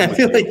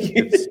feel like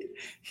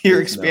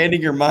you're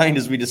expanding your mind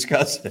as we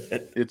discuss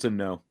it. It's a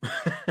no.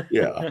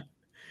 Yeah.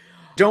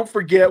 Don't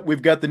forget,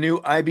 we've got the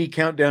new IB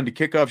Countdown to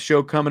Kickoff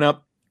show coming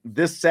up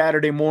this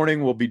Saturday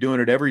morning. We'll be doing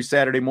it every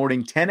Saturday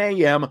morning, 10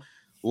 a.m.,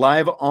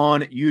 live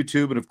on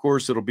YouTube. And, of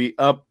course, it'll be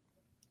up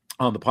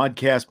on the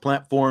podcast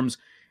platforms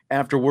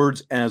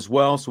afterwards as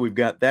well. So we've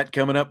got that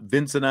coming up.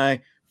 Vince and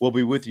I will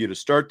be with you to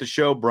start the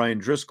show. Brian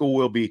Driscoll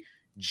will be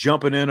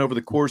jumping in over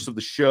the course of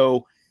the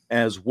show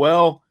as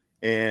well.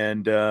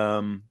 And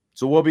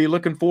so we'll be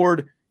looking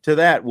forward to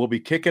that. We'll be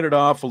kicking it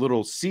off, a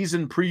little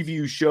season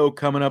preview show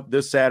coming up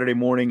this Saturday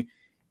morning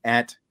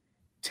at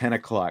 10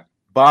 o'clock.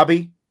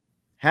 Bobby,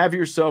 have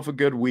yourself a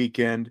good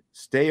weekend.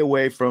 Stay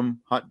away from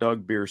hot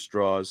dog beer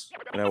straws,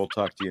 and I will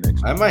talk to you next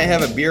week. I might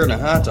have a beer and a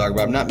hot dog,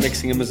 but I'm not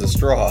mixing them as a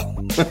straw.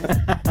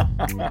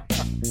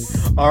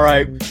 All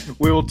right.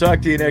 We will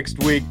talk to you next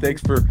week.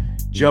 Thanks for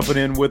jumping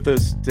in with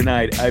us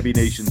tonight, IB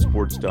Nation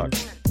Sports Talk.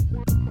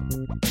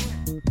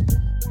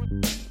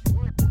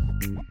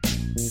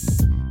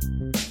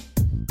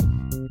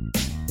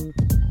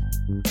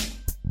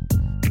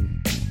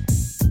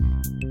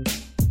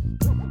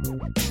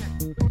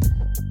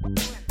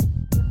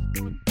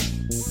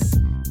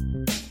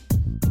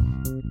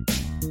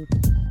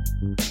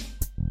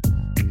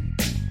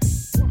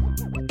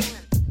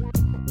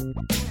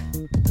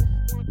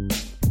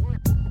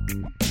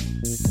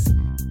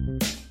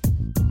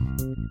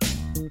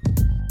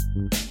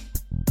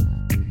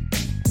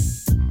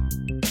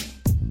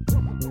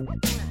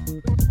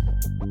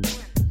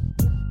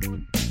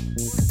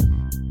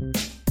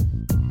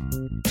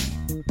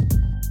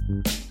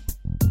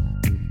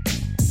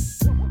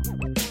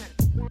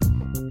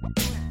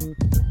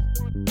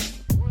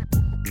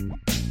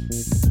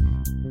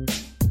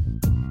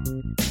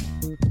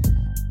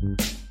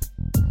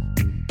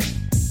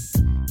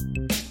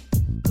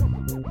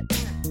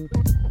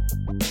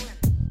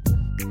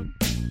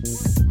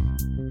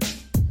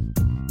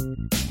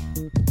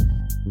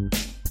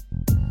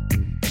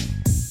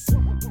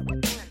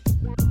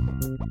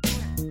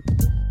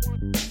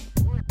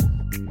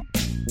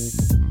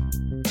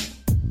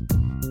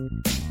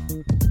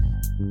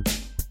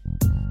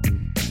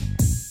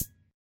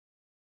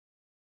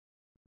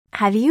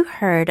 Have you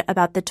heard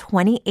about the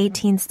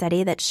 2018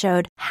 study that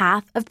showed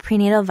half of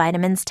prenatal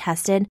vitamins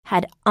tested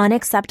had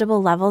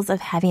unacceptable levels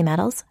of heavy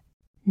metals?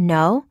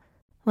 No?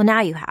 Well,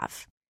 now you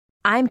have.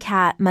 I'm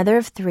Kat, mother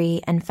of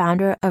 3 and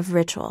founder of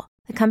Ritual,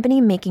 the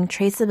company making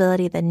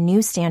traceability the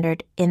new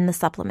standard in the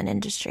supplement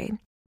industry.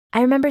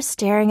 I remember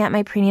staring at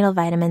my prenatal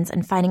vitamins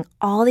and finding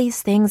all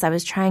these things I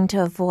was trying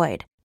to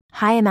avoid.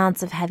 High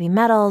amounts of heavy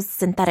metals,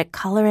 synthetic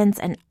colorants,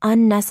 and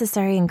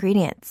unnecessary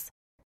ingredients.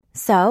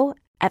 So,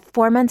 at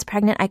 4 months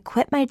pregnant, I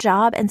quit my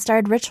job and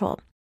started Ritual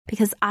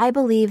because I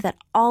believe that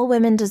all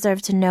women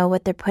deserve to know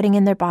what they're putting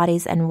in their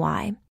bodies and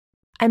why.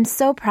 I'm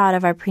so proud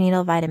of our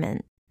prenatal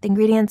vitamin. The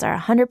ingredients are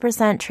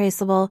 100%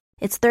 traceable,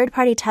 it's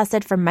third-party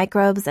tested for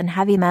microbes and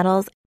heavy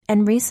metals,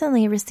 and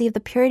recently received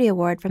the Purity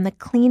Award from the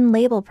Clean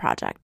Label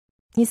Project.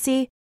 You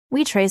see,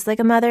 we trace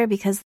like a mother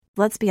because,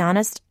 let's be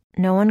honest,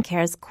 no one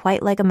cares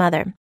quite like a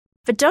mother.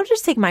 But don't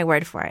just take my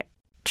word for it.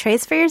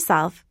 Trace for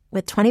yourself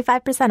with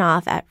 25%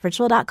 off at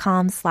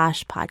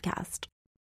ritual.com/podcast.